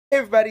Hey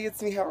everybody,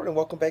 it's me Howard and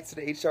welcome back to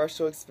the HR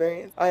Show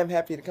Experience. I am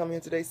happy to come here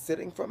today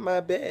sitting from my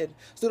bed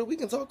so that we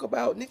can talk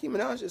about Nicki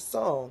Minaj's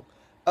song,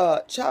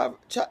 Chiraq,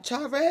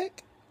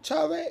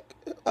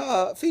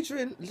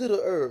 featuring Lil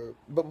Herb.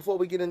 But before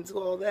we get into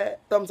all that,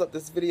 thumbs up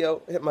this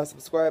video, hit my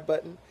subscribe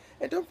button,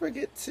 and don't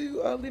forget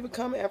to leave a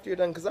comment after you're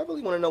done because I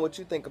really want to know what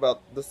you think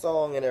about the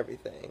song and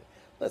everything.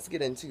 Let's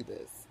get into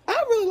this. I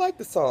really like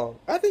the song.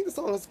 I think the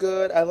song is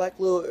good. I like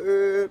Lil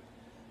Herb.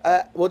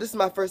 Well, this is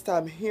my first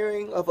time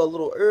hearing of a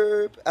Lil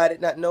Herb. I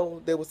did not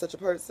know there was such a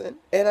person,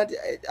 and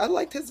I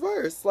liked his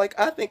verse. Like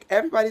I think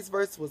everybody's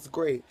verse was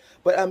great,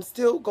 but I'm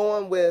still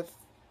going with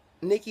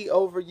Nicki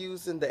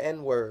overusing the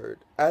N word.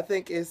 I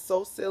think it's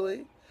so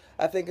silly.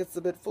 I think it's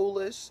a bit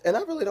foolish, and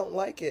I really don't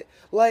like it.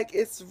 Like,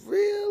 it's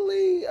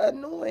really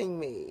annoying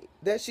me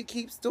that she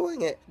keeps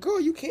doing it. Girl,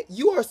 you can't,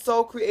 you are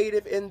so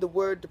creative in the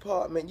word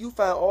department. You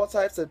find all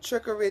types of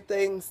trickery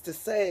things to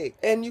say,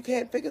 and you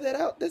can't figure that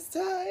out this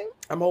time.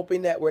 I'm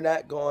hoping that we're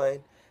not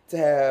going to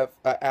have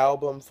an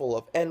album full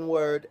of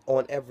N-word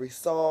on every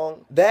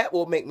song. That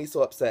will make me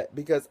so upset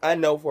because I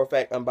know for a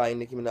fact I'm buying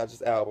Nicki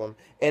Minaj's album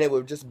and it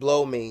would just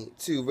blow me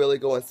to really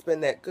go and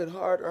spend that good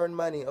hard-earned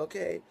money,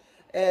 okay?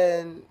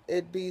 And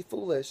it'd be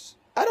foolish.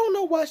 I don't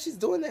know why she's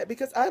doing that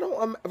because I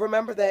don't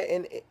remember that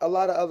in a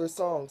lot of other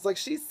songs. Like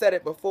she said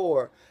it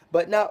before,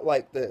 but not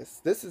like this.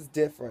 This is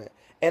different.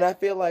 And I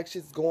feel like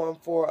she's going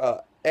for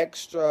a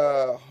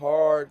extra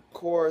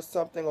hardcore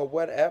something or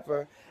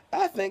whatever.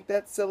 I think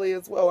that's silly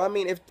as well. I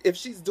mean, if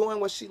she's doing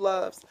what she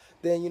loves,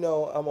 then,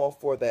 I'm all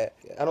for that.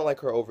 I don't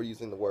like her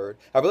overusing the word.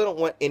 I really don't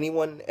want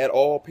anyone at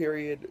all,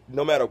 period,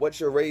 no matter what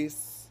your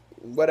race,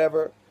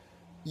 whatever,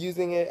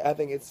 using it. I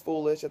think it's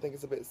foolish. I think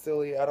it's a bit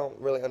silly. I don't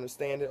really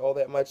understand it all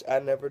that much. I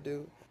never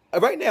do.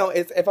 Right now,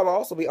 if I'm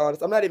also be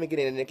honest, I'm not even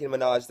getting a Nicki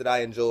Minaj that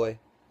I enjoy.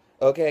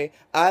 Okay?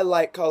 I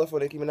like colorful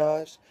Nicki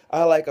Minaj.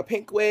 I like a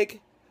pink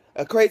wig,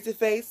 a crazy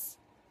face,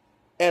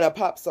 and a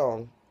pop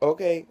song.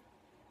 Okay?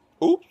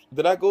 Oops,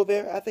 did I go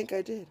there? I think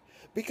I did.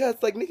 Because,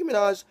 like, Nicki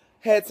Minaj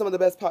had some of the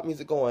best pop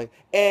music going.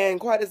 And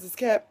quite as is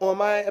kept, on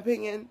my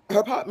opinion,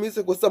 her pop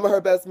music was some of her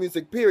best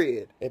music,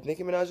 period. If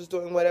Nicki Minaj is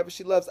doing whatever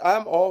she loves,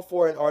 I'm all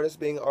for an artist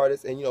being an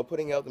artist and,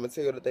 putting out the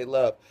material that they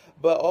love.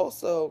 But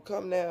also,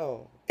 come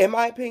now. In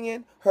my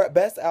opinion, her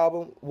best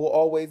album will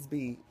always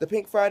be the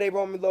Pink Friday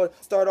Roman Lord.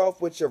 Start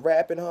off with your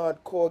rapping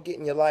hardcore,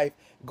 getting your life,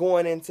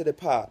 going into the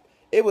pop.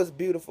 It was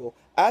beautiful.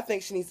 I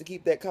think she needs to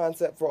keep that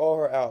concept for all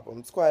her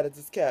albums. Quiet as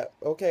it's kept,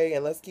 okay?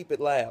 And let's keep it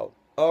loud.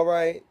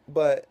 Alright?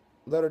 But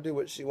let her do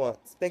what she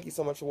wants. Thank you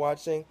so much for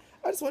watching.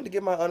 I just wanted to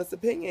give my honest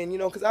opinion,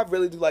 because I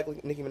really do like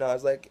Nicki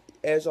Minaj. Like,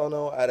 as y'all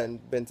know, I done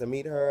been to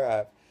meet her.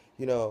 I've,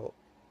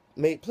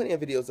 made plenty of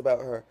videos about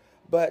her.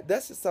 But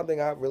that's just something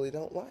I really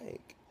don't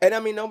like. And I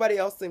mean, nobody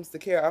else seems to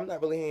care. I'm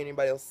not really hearing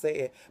anybody else say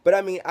it. But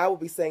I mean, I would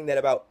be saying that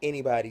about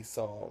anybody's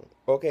song.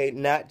 Okay?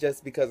 Not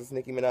just because it's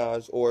Nicki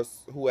Minaj or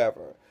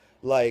whoever.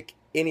 Like,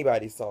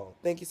 anybody's song.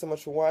 Thank you so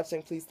much for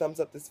watching. Please thumbs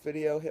up this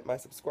video, hit my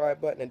subscribe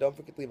button, and don't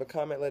forget to leave a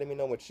comment letting me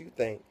know what you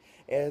think.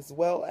 As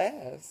well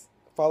as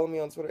follow me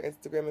on Twitter,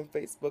 Instagram, and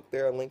Facebook.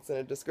 There are links in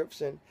the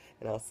description.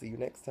 And I'll see you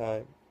next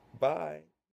time. Bye.